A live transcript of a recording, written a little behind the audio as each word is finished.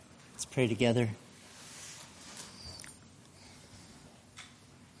Let's pray together.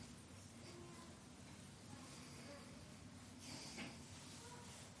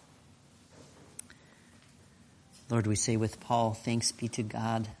 Lord, we say with Paul, thanks be to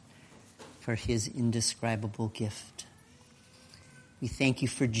God for his indescribable gift. We thank you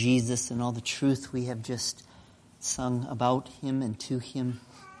for Jesus and all the truth we have just sung about him and to him.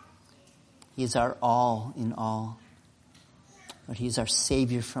 He is our all in all. Lord, he is our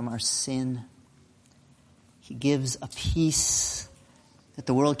Savior from our sin. He gives a peace that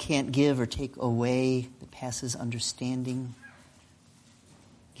the world can't give or take away, that passes understanding.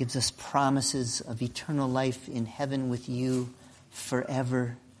 Gives us promises of eternal life in heaven with you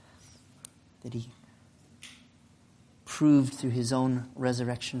forever, that he proved through his own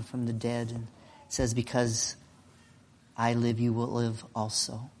resurrection from the dead, and says, because I live, you will live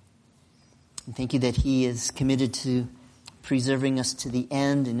also. And thank you that he is committed to preserving us to the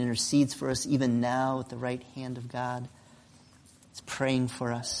end and intercedes for us even now at the right hand of God. He's praying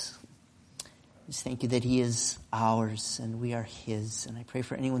for us. Just thank you that he is ours and we are his. And I pray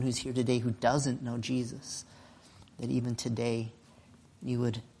for anyone who's here today who doesn't know Jesus, that even today you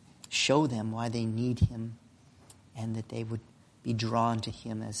would show them why they need him and that they would be drawn to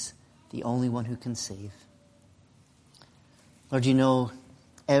him as the only one who can save. Lord, you know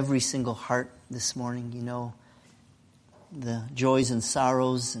every single heart this morning. You know the joys and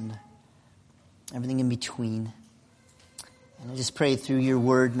sorrows and everything in between. And I just pray through your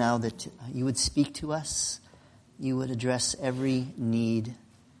word now that you would speak to us. You would address every need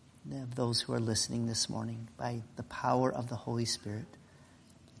of those who are listening this morning by the power of the Holy Spirit.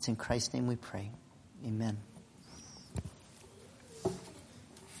 It's in Christ's name we pray. Amen.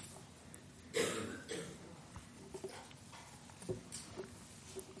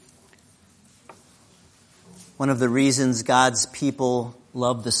 One of the reasons God's people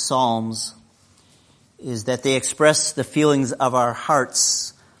love the Psalms is that they express the feelings of our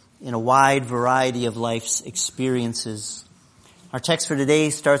hearts in a wide variety of life's experiences. Our text for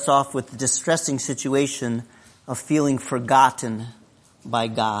today starts off with the distressing situation of feeling forgotten by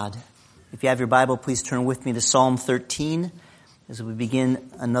God. If you have your Bible, please turn with me to Psalm 13 as we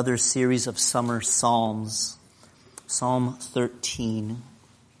begin another series of summer psalms. Psalm 13.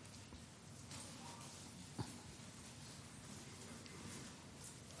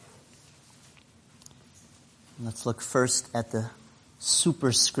 Let's look first at the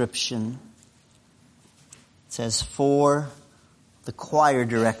superscription. It says, for the choir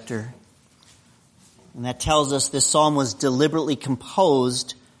director. And that tells us this psalm was deliberately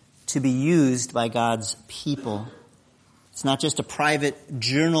composed to be used by God's people. It's not just a private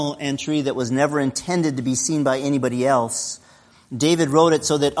journal entry that was never intended to be seen by anybody else. David wrote it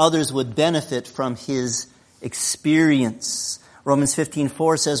so that others would benefit from his experience. Romans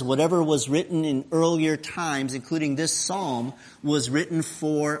 15:4 says, whatever was written in earlier times, including this psalm, was written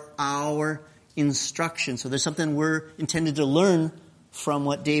for our instruction. So there's something we're intended to learn from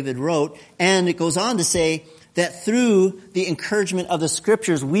what David wrote. And it goes on to say that through the encouragement of the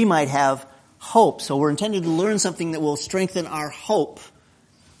scriptures, we might have hope. So we're intended to learn something that will strengthen our hope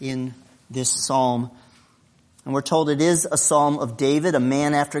in this psalm. And we're told it is a psalm of David, a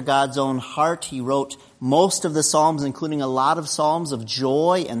man after God's own heart. He wrote most of the psalms, including a lot of psalms of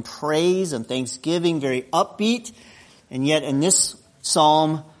joy and praise and thanksgiving, very upbeat. And yet in this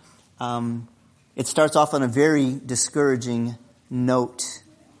psalm, it starts off on a very discouraging note.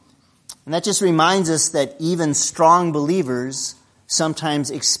 And that just reminds us that even strong believers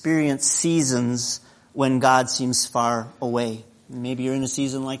sometimes experience seasons when God seems far away. Maybe you're in a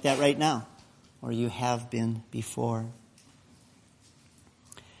season like that right now, or you have been before.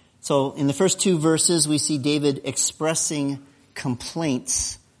 So in the first two verses, we see David expressing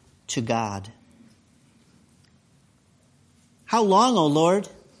complaints to God. How long, O Lord?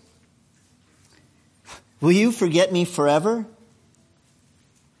 Will you forget me forever?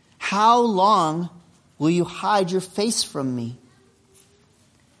 How long will you hide your face from me?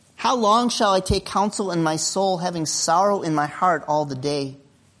 How long shall I take counsel in my soul, having sorrow in my heart all the day?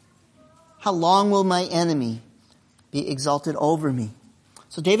 How long will my enemy be exalted over me?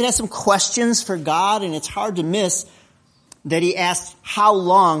 So David has some questions for God, and it's hard to miss that he asked how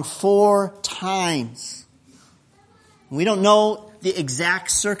long 4 times. We don't know the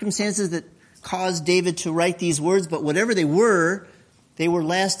exact circumstances that caused David to write these words, but whatever they were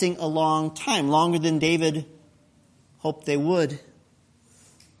lasting a long time, longer than David hoped they would. And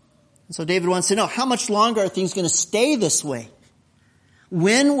so David wants to know, how much longer are things going to stay this way?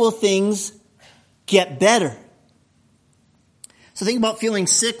 When will things get better? So think about feeling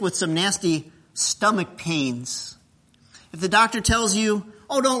sick with some nasty stomach pains. If the doctor tells you,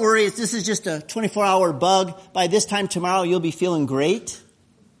 oh, don't worry, this is just a 24-hour bug. By this time tomorrow, you'll be feeling great.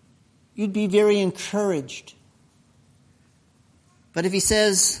 You'd be very encouraged. But if he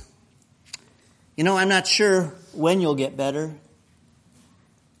says, I'm not sure when you'll get better.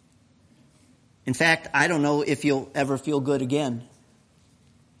 In fact, I don't know if you'll ever feel good again.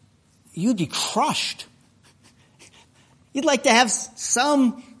 You'd be crushed. You'd like to have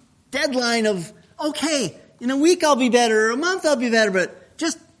some deadline of, okay, in a week I'll be better, or a month I'll be better, but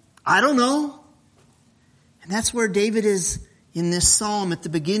just, I don't know. And that's where David is in this psalm at the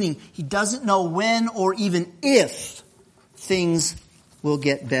beginning. He doesn't know when or even if things will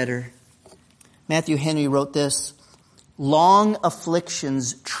get better. Matthew Henry wrote this, long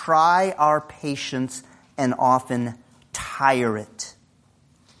afflictions try our patience and often tire it.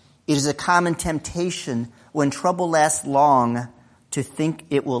 It is a common temptation when trouble lasts long to think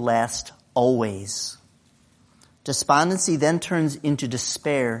it will last always. Despondency then turns into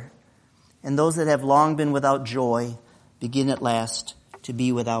despair, and those that have long been without joy begin at last to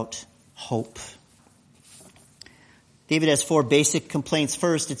be without hope. David has 4 basic complaints.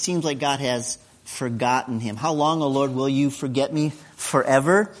 First, it seems like God has forgotten him. How long, O Lord, will you forget me?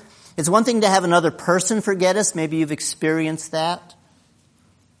 Forever? It's one thing to have another person forget us. Maybe you've experienced that.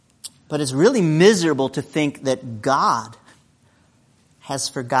 But it's really miserable to think that God has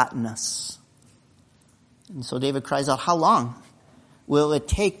forgotten us. And so David cries out, how long will it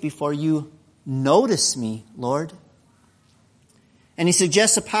take before you notice me, Lord? And he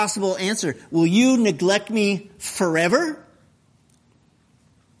suggests a possible answer. Will you neglect me forever?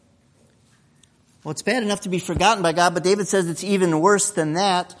 Well, it's bad enough to be forgotten by God, but David says it's even worse than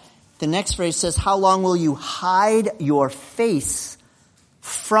that. The next phrase says, how long will you hide your face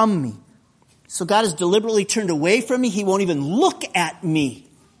from me? So God has deliberately turned away from me. He won't even look at me.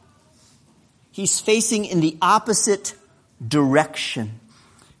 He's facing in the opposite direction. And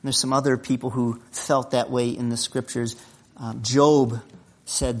there's some other people who felt that way in the scriptures. Job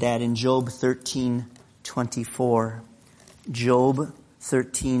said that in Job 13:24. Job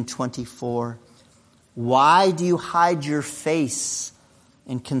 13:24. Why do you hide your face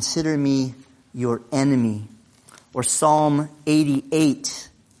and consider me your enemy? Or Psalm 88.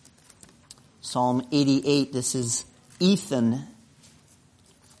 Psalm 88, this is Ethan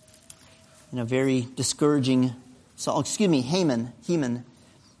in a very discouraging song. Heman,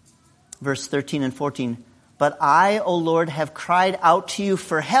 verse 13 and 14. But I, O Lord, have cried out to you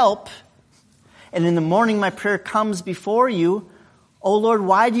for help, and in the morning my prayer comes before you. O Lord,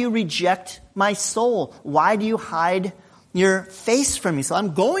 why do you reject my soul? Why do you hide your face from me? So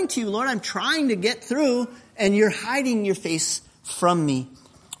I'm going to you, Lord. I'm trying to get through, and you're hiding your face from me.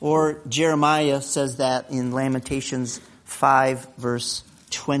 Or Jeremiah says that in Lamentations 5, verse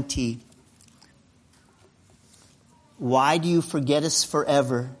 20. Why do you forget us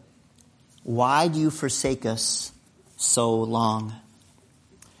forever? Why do you forsake us so long?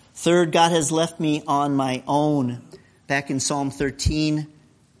 Third, God has left me on my own. Back in Psalm 13,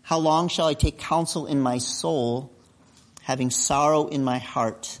 how long shall I take counsel in my soul, having sorrow in my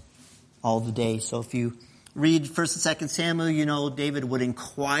heart all the day? So if you read 1st and 2nd Samuel, David would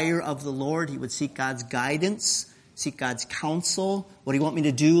inquire of the Lord. He would seek God's guidance, seek God's counsel. What do you want me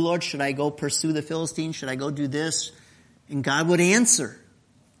to do, Lord? Should I go pursue the Philistines? Should I go do this? And God would answer.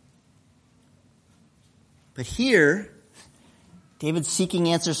 But here, David's seeking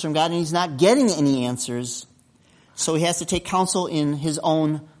answers from God, and he's not getting any answers. So he has to take counsel in his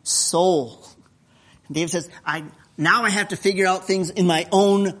own soul. And David says, now I have to figure out things in my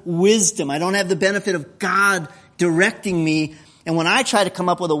own wisdom. I don't have the benefit of God directing me. And when I try to come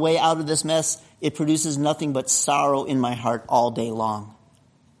up with a way out of this mess, it produces nothing but sorrow in my heart all day long.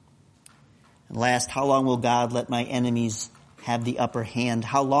 And last, how long will God let my enemies have the upper hand?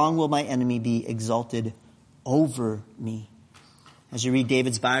 How long will my enemy be exalted over me? As you read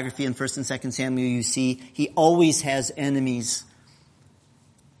David's biography in 1st and 2nd Samuel, you see he always has enemies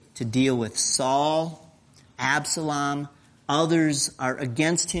to deal with. Saul, Absalom, others are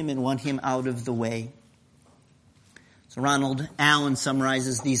against him and want him out of the way. So Ronald Allen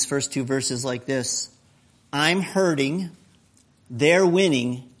summarizes these first 2 verses like this. I'm hurting, they're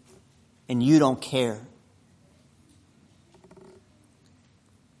winning, and you don't care.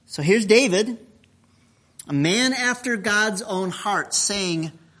 So here's David, a man after God's own heart,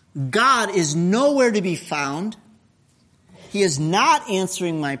 saying, God is nowhere to be found. He is not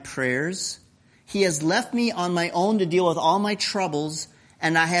answering my prayers. He has left me on my own to deal with all my troubles,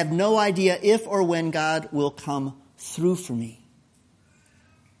 and I have no idea if or when God will come through for me.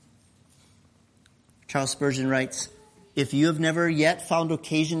 Charles Spurgeon writes, if you have never yet found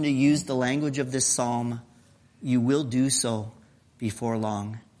occasion to use the language of this psalm, you will do so before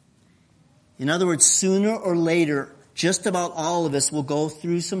long. In other words, sooner or later, just about all of us will go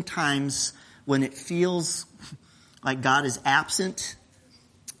through some times when it feels like God is absent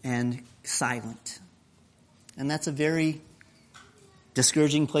and silent. And that's a very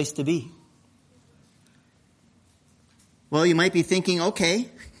discouraging place to be. Well, you might be thinking, okay,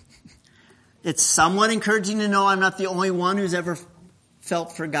 it's somewhat encouraging to know I'm not the only one who's ever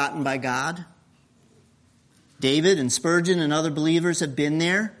felt forgotten by God. David and Spurgeon and other believers have been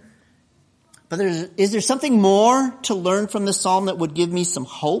there. But is there something more to learn from this psalm that would give me some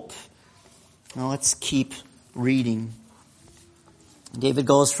hope? Well, let's keep reading. David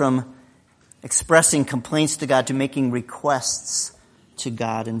goes from expressing complaints to God to making requests to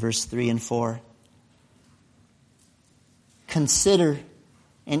God in verse 3 and 4. Consider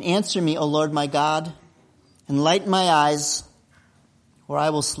and answer me, O Lord my God, and lighten my eyes, or I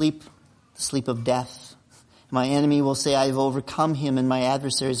will sleep the sleep of death. My enemy will say, I have overcome him, and my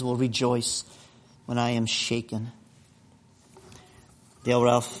adversaries will rejoice when I am shaken. Dale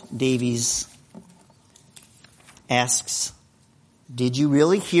Ralph Davies asks, did you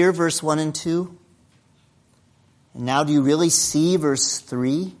really hear verse 1 and 2? And now do you really see verse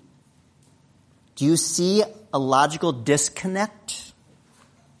 3? Do you see a logical disconnect?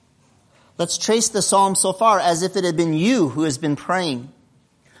 Let's trace the psalm so far as if it had been you who has been praying.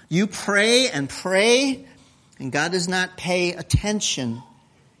 You pray, and God does not pay attention.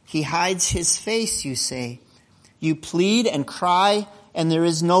 He hides his face, you say. You plead and cry, and there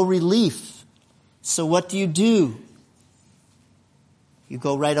is no relief. So what do? You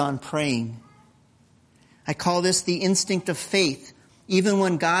go right on praying. I call this the instinct of faith. Even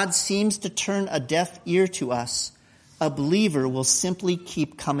when God seems to turn a deaf ear to us, a believer will simply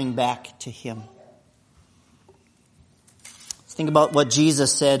keep coming back to him. Let's think about what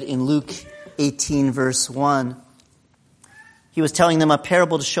Jesus said in Luke 18, verse 1. He was telling them a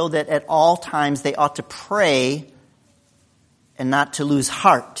parable to show that at all times they ought to pray and not to lose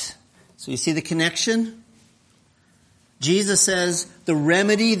heart. So you see the connection? Jesus says the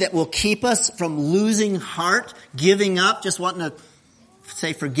remedy that will keep us from losing heart, giving up, just wanting to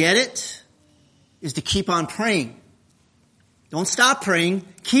say forget it, is to keep on praying. Don't stop praying,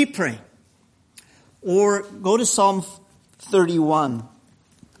 keep praying. Or go to Psalm 31.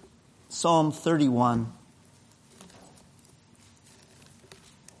 Psalm 31.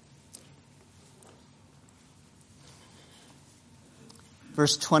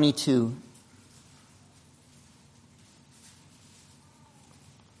 Verse 22.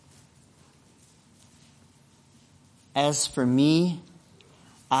 As for me,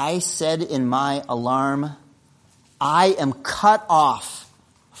 I said in my alarm, I am cut off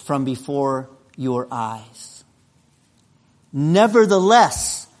from before your eyes.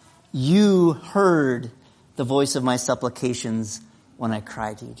 Nevertheless, you heard the voice of my supplications when I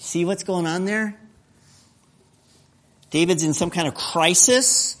cried to you. See what's going on there? David's in some kind of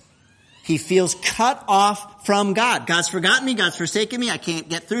crisis. He feels cut off from God. God's forgotten me. God's forsaken me. I can't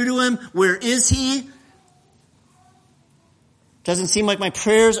get through to him. Where is he? Doesn't seem like my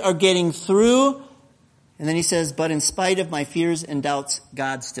prayers are getting through. And then he says, but in spite of my fears and doubts,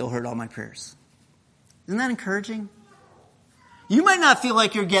 God still heard all my prayers. Isn't that encouraging? You might not feel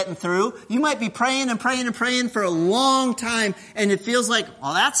like you're getting through. You might be praying and praying and praying for a long time, and it feels like,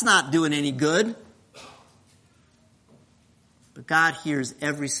 well, that's not doing any good. But God hears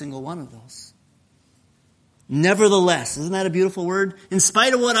every single one of those. Nevertheless, isn't that a beautiful word? In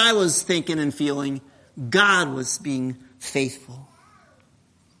spite of what I was thinking and feeling, God was being faithful.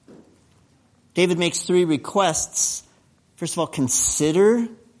 David makes 3 requests. First of all, consider.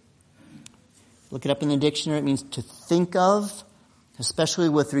 Look it up in the dictionary. It means to think of, especially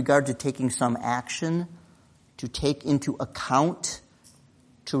with regard to taking some action, to take into account,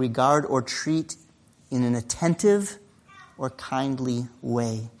 to regard or treat in an attentive or kindly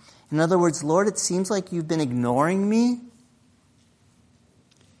way. In other words, Lord, it seems like you've been ignoring me.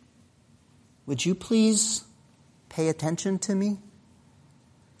 Would you please pay attention to me?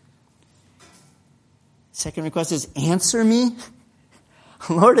 Second request is answer me.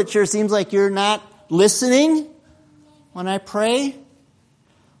 Lord, it sure seems like you're not listening when I pray.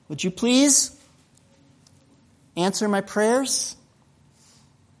 Would you please answer my prayers?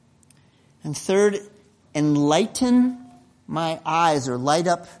 And third, enlighten my eyes, or light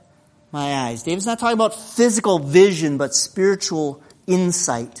up my eyes. David's not talking about physical vision, but spiritual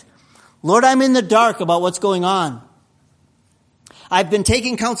insight. Lord, I'm in the dark about what's going on. I've been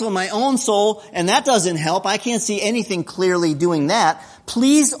taking counsel of my own soul, and that doesn't help. I can't see anything clearly doing that.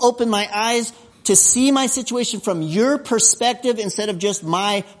 Please open my eyes to see my situation from your perspective instead of just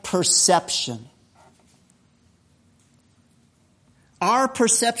my perception. Our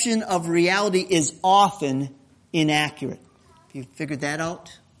perception of reality is often inaccurate. Have you figured that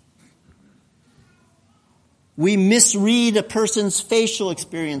out? We misread a person's facial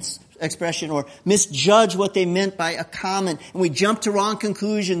expression or misjudge what they meant by a comment, and we jump to wrong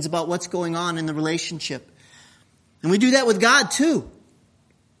conclusions about what's going on in the relationship. And we do that with God too.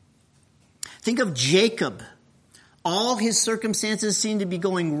 Think of Jacob. All his circumstances seem to be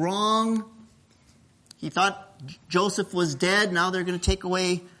going wrong. He thought Joseph was dead. Now they're going to take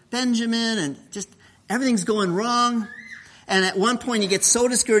away Benjamin, and just everything's going wrong. And at one point he gets so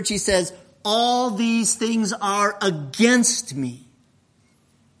discouraged, he says, all these things are against me.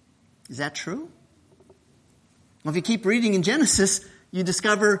 Is that true? Well, if you keep reading in Genesis, you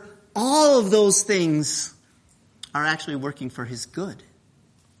discover all of those things are actually working for his good.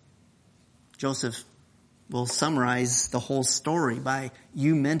 Joseph will summarize the whole story by,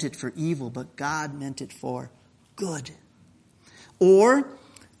 you meant it for evil, but God meant it for good. Or,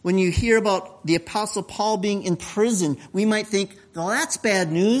 when you hear about the Apostle Paul being in prison, we might think, well, that's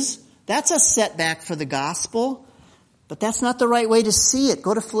bad news. That's a setback for the gospel. But that's not the right way to see it.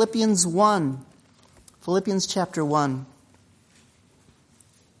 Go to Philippians 1. Philippians chapter 1.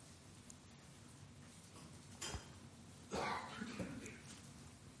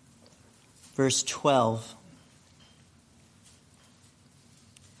 Verse 12.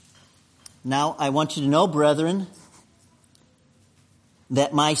 Now I want you to know, brethren,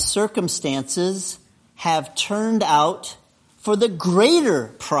 that my circumstances have turned out for the greater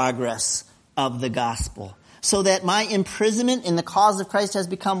progress of the gospel, so that my imprisonment in the cause of Christ has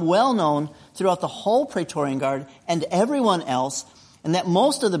become well known throughout the whole Praetorian Guard and everyone else, and that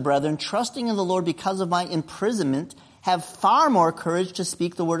most of the brethren, trusting in the Lord because of my imprisonment, have far more courage to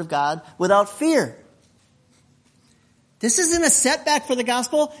speak the word of God without fear. This isn't a setback for the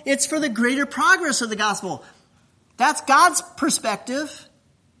gospel. It's for the greater progress of the gospel. That's God's perspective.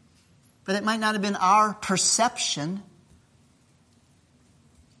 But it might not have been our perception.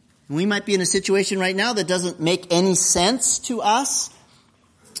 We might be in a situation right now that doesn't make any sense to us.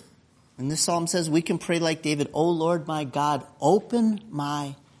 And this psalm says we can pray like David, O Lord my God, open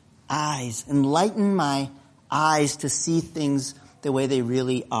my eyes, enlighten my eyes to see things the way they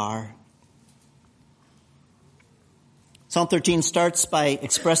really are. Psalm 13 starts by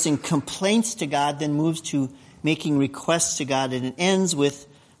expressing complaints to God, then moves to making requests to God, and it ends with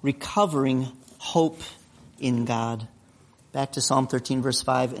recovering hope in God. Back to Psalm 13, verse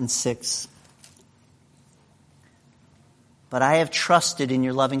 5 and 6. But I have trusted in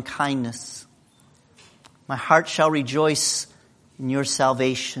your loving kindness. My heart shall rejoice in your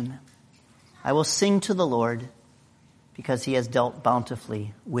salvation. I will sing to the Lord because he has dealt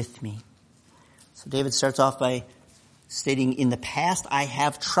bountifully with me. So David starts off by stating, in the past, I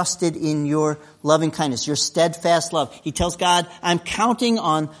have trusted in your loving kindness, your steadfast love. He tells God, I'm counting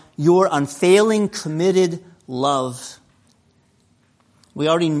on your unfailing, committed love. We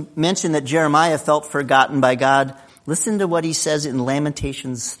already mentioned that Jeremiah felt forgotten by God. Listen to what he says in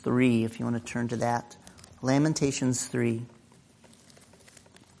Lamentations 3, if you want to turn to that. Lamentations 3.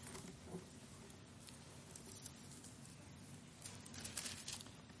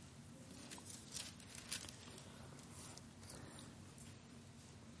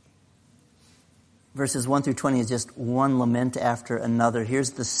 Verses 1 through 20 is just one lament after another.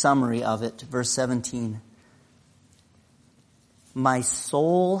 Here's the summary of it. Verse 17. My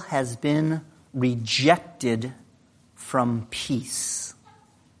soul has been rejected from peace.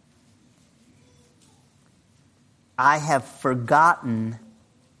 I have forgotten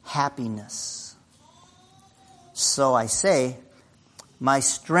happiness. So I say, my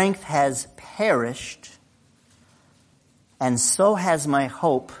strength has perished, and so has my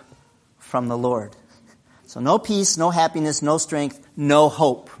hope from the Lord. So no peace, no happiness, no strength, no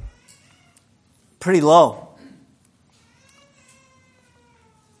hope. Pretty low.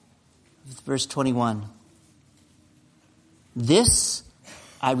 Verse 21. This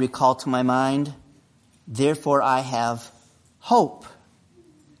I recall to my mind, therefore I have hope.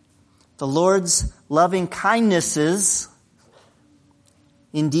 The Lord's loving kindnesses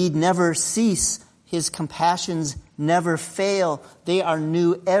indeed never cease. His compassions never fail. They are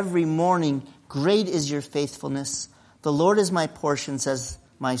new every morning. Great is your faithfulness. The Lord is my portion, says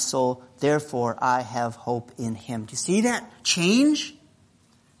my soul. Therefore, I have hope in him. Do you see that change?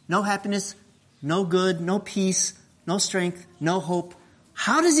 No happiness, no good, no peace, no strength, no hope.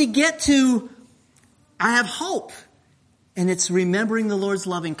 How does he get to, I have hope? And it's remembering the Lord's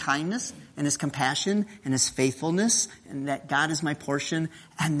loving kindness and his compassion and his faithfulness, and that God is my portion.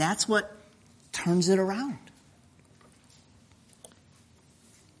 And that's what turns it around.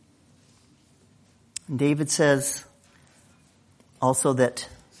 David says, also that,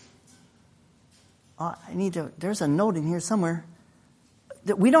 there's a note in here somewhere,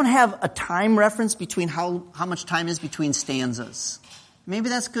 that we don't have a time reference between how much time is between stanzas. Maybe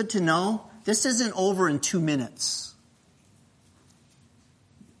that's good to know. This isn't over in 2 minutes.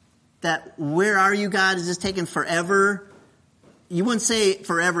 That where are you, God? Is this taking forever? You wouldn't say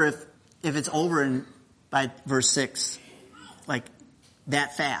forever if it's over by verse 6. Like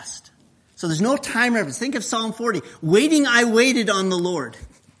that fast. So there's no time reference. Think of Psalm 40. Waiting I waited on the Lord.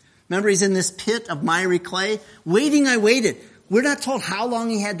 Remember he's in this pit of miry clay. Waiting I waited. We're not told how long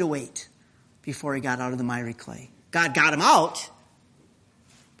he had to wait before he got out of the miry clay. God got him out,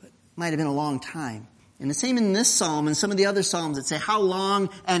 but it might have been a long time. And the same in this psalm and some of the other psalms that say how long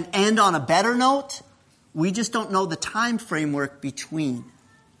and end on a better note. We just don't know the time framework between.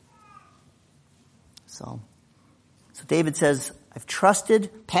 So David says, I've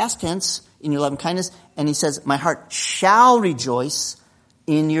trusted, past tense, in your loving kindness. And he says, my heart shall rejoice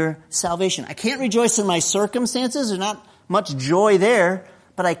in your salvation. I can't rejoice in my circumstances. There's not much joy there.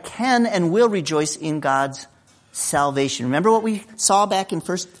 But I can and will rejoice in God's salvation. Remember what we saw back in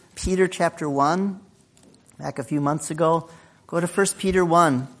 1 Peter chapter 1? Back a few months ago. Go to 1 Peter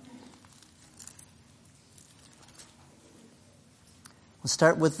 1. We'll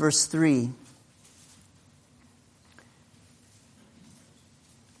start with verse 3.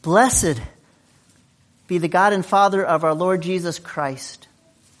 Blessed be the God and Father of our Lord Jesus Christ,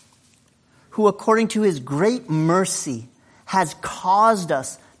 who according to his great mercy has caused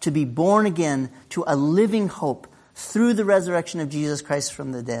us to be born again to a living hope through the resurrection of Jesus Christ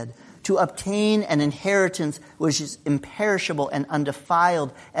from the dead, to obtain an inheritance which is imperishable and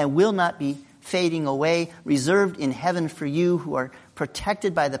undefiled and will not be fading away, reserved in heaven for you who are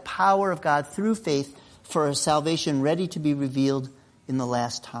protected by the power of God through faith for a salvation ready to be revealed in the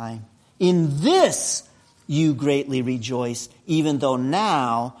last time. In this you greatly rejoice, even though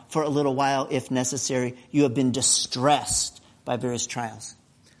now, for a little while, if necessary, you have been distressed by various trials.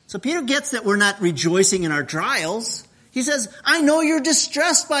 So Peter gets that we're not rejoicing in our trials. He says, I know you're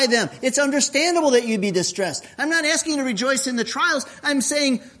distressed by them. It's understandable that you'd be distressed. I'm not asking you to rejoice in the trials. I'm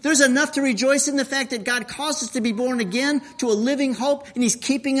saying there's enough to rejoice in the fact that God caused us to be born again to a living hope, and he's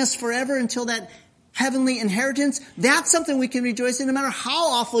keeping us forever until that heavenly inheritance. That's something we can rejoice in no matter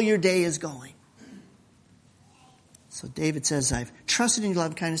how awful your day is going. So David says, I've trusted in your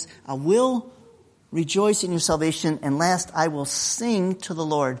loving kindness. I will rejoice in your salvation. And last, I will sing to the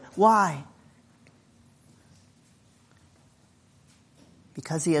Lord. Why?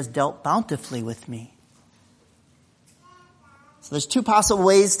 Because he has dealt bountifully with me. So there's two possible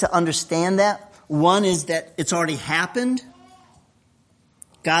ways to understand that. One is that it's already happened.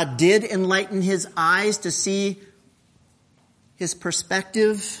 God did enlighten his eyes to see his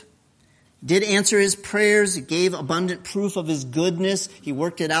perspective, did answer his prayers, gave abundant proof of his goodness. He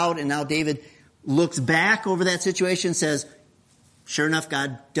worked it out, and now David looks back over that situation and says, sure enough,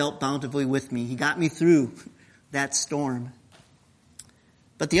 God dealt bountifully with me. He got me through that storm.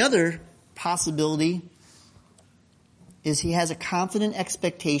 But the other possibility is he has a confident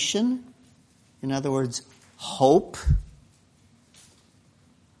expectation, in other words, hope,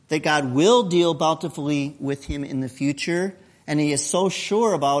 that God will deal bountifully with him in the future, and he is so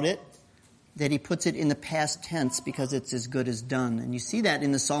sure about it that he puts it in the past tense because it's as good as done. And you see that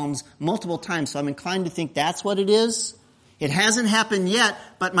in the Psalms multiple times, so I'm inclined to think that's what it is. It hasn't happened yet,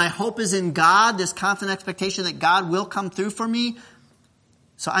 but my hope is in God, this confident expectation that God will come through for me.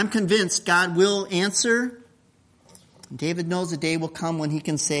 So I'm convinced God will answer. David knows the day will come when he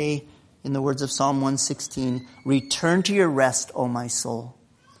can say, in the words of Psalm 116, return to your rest, O my soul,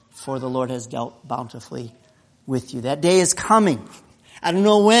 for the Lord has dealt bountifully with you. That day is coming. I don't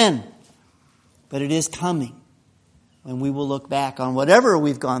know when, but it is coming when we will look back on whatever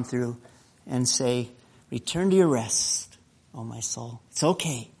we've gone through and say, return to your rest, O my soul. It's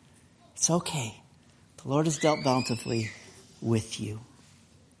okay. It's okay. The Lord has dealt bountifully with you.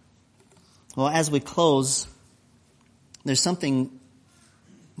 Well, as we close, there's something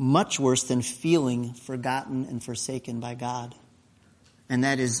much worse than feeling forgotten and forsaken by God. And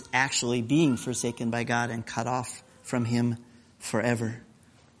that is actually being forsaken by God and cut off from him forever.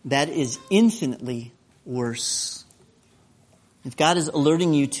 That is infinitely worse. If God is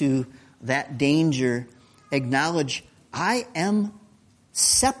alerting you to that danger, acknowledge, I am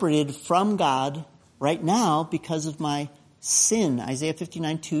separated from God right now because of my sin. Isaiah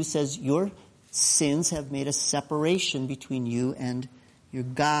 59:2 says, your sins have made a separation between you and your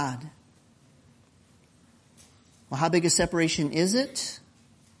God. Well, how big a separation is it?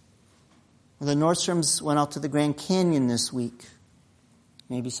 Well, the Nordstroms went out to the Grand Canyon this week.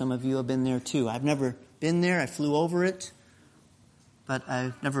 Maybe some of you have been there too. I've never been there. I flew over it. but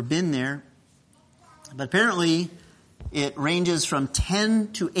I've never been there. But apparently it ranges from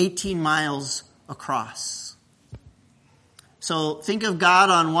 10 to 18 miles across. So think of God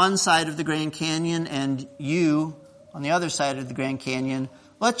on one side of the Grand Canyon and you on the other side of the Grand Canyon.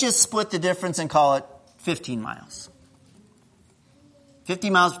 Let's just split the difference and call it 15 miles. 50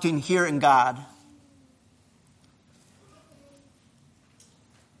 miles between here and God.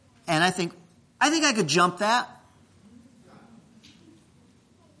 And I think I could jump that.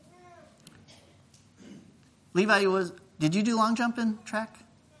 Levi, did you do long jumping track?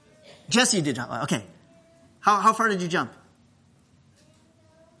 Jesse did. Okay. How far did you jump?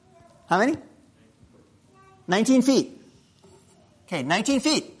 How many? 19 feet. Okay, 19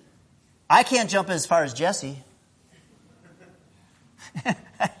 feet. I can't jump as far as Jesse.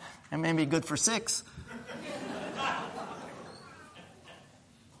 That may be good for 6.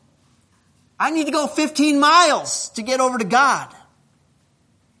 I need to go 15 miles to get over to God.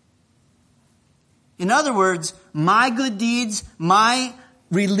 In other words, my good deeds, my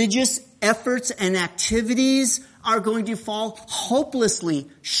religious efforts and activities are going to fall hopelessly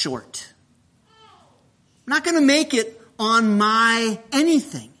short. I'm not going to make it on my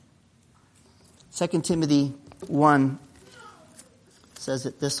anything. 2 Timothy 1 says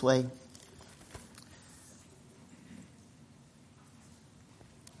it this way.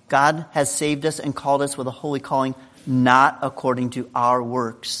 God has saved us and called us with a holy calling, not according to our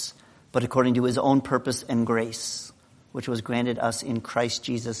works, but according to his own purpose and grace, which was granted us in Christ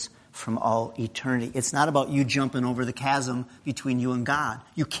Jesus from all eternity. It's not about you jumping over the chasm between you and God.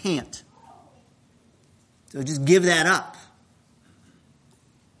 You can't. So just give that up.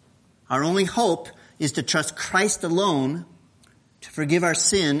 Our only hope is to trust Christ alone to forgive our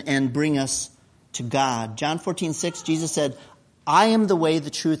sin and bring us to God. John 14:6, Jesus said, I am the way, the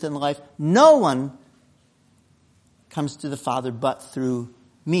truth, and the life. No one comes to the Father but through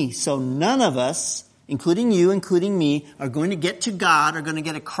me. So none of us, including you, including me, are going to get to God, are going to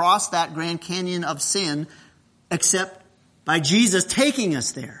get across that Grand Canyon of sin, except by Jesus taking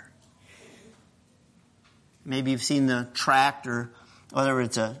us there. Maybe you've seen the tract or whether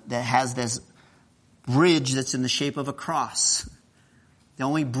it's that has this bridge that's in the shape of a cross. The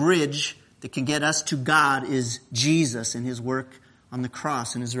only bridge that can get us to God is Jesus and his work on the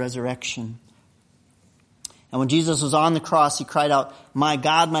cross and his resurrection. And when Jesus was on the cross, he cried out, my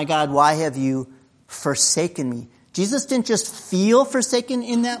God, why have you forsaken me? Jesus didn't just feel forsaken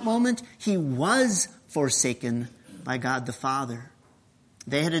in that moment. He was forsaken by God the Father.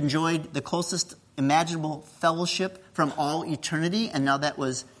 They had enjoyed the closest imaginable fellowship from all eternity, and now that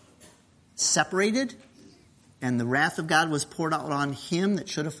was separated. And the wrath of God was poured out on him that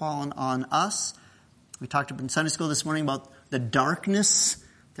should have fallen on us. We talked in Sunday school this morning about the darkness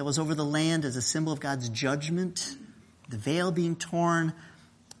that was over the land as a symbol of God's judgment. The veil being torn.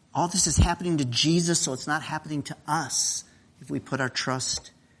 All this is happening to Jesus, so it's not happening to us if we put our trust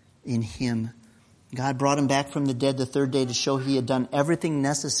in him. God brought him back from the dead the third day to show he had done everything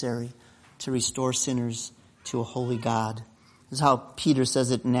necessary to restore sinners to a holy God. This is how Peter says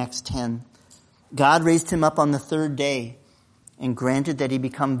it in Acts 10. God raised him up on the third day and granted that he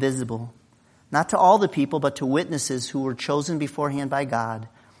become visible, not to all the people, but to witnesses who were chosen beforehand by God,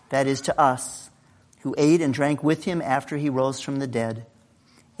 that is, to us, who ate and drank with him after he rose from the dead.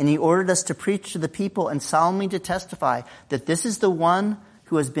 And he ordered us to preach to the people and solemnly to testify that this is the one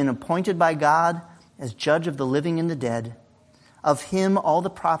who has been appointed by God as judge of the living and the dead. Of him all the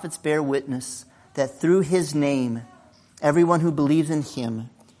prophets bear witness that through his name everyone who believes in him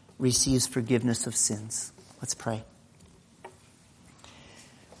receives forgiveness of sins. Let's pray.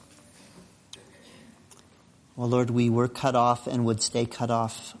 Well, Lord, we were cut off and would stay cut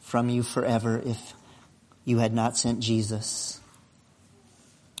off from you forever if you had not sent Jesus.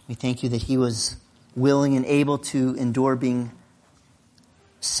 We thank you that he was willing and able to endure being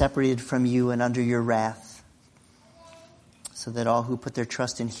separated from you and under your wrath, so that all who put their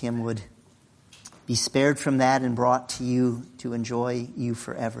trust in him would be spared from that and brought to you to enjoy you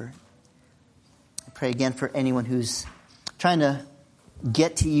forever. I pray again for anyone who's trying to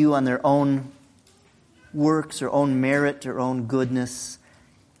get to you on their own works, their own merit, their own goodness,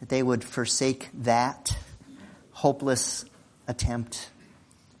 that they would forsake that hopeless attempt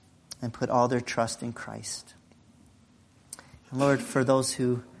and put all their trust in Christ. And Lord, for those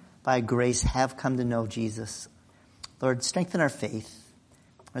who by grace have come to know Jesus, Lord, strengthen our faith.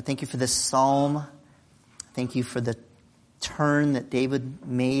 Lord, thank you for this psalm. Thank you for the turn that David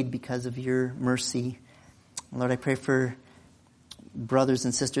made because of your mercy. Lord, I pray for brothers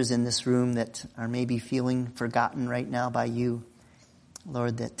and sisters in this room that are maybe feeling forgotten right now by you.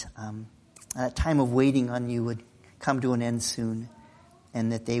 Lord, that that time of waiting on you would come to an end soon.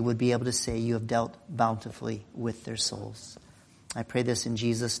 and that they would be able to say, you have dealt bountifully with their souls. I pray this in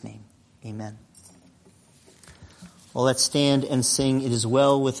Jesus' name. Amen. Well, let's stand and sing, It Is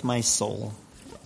Well With My Soul.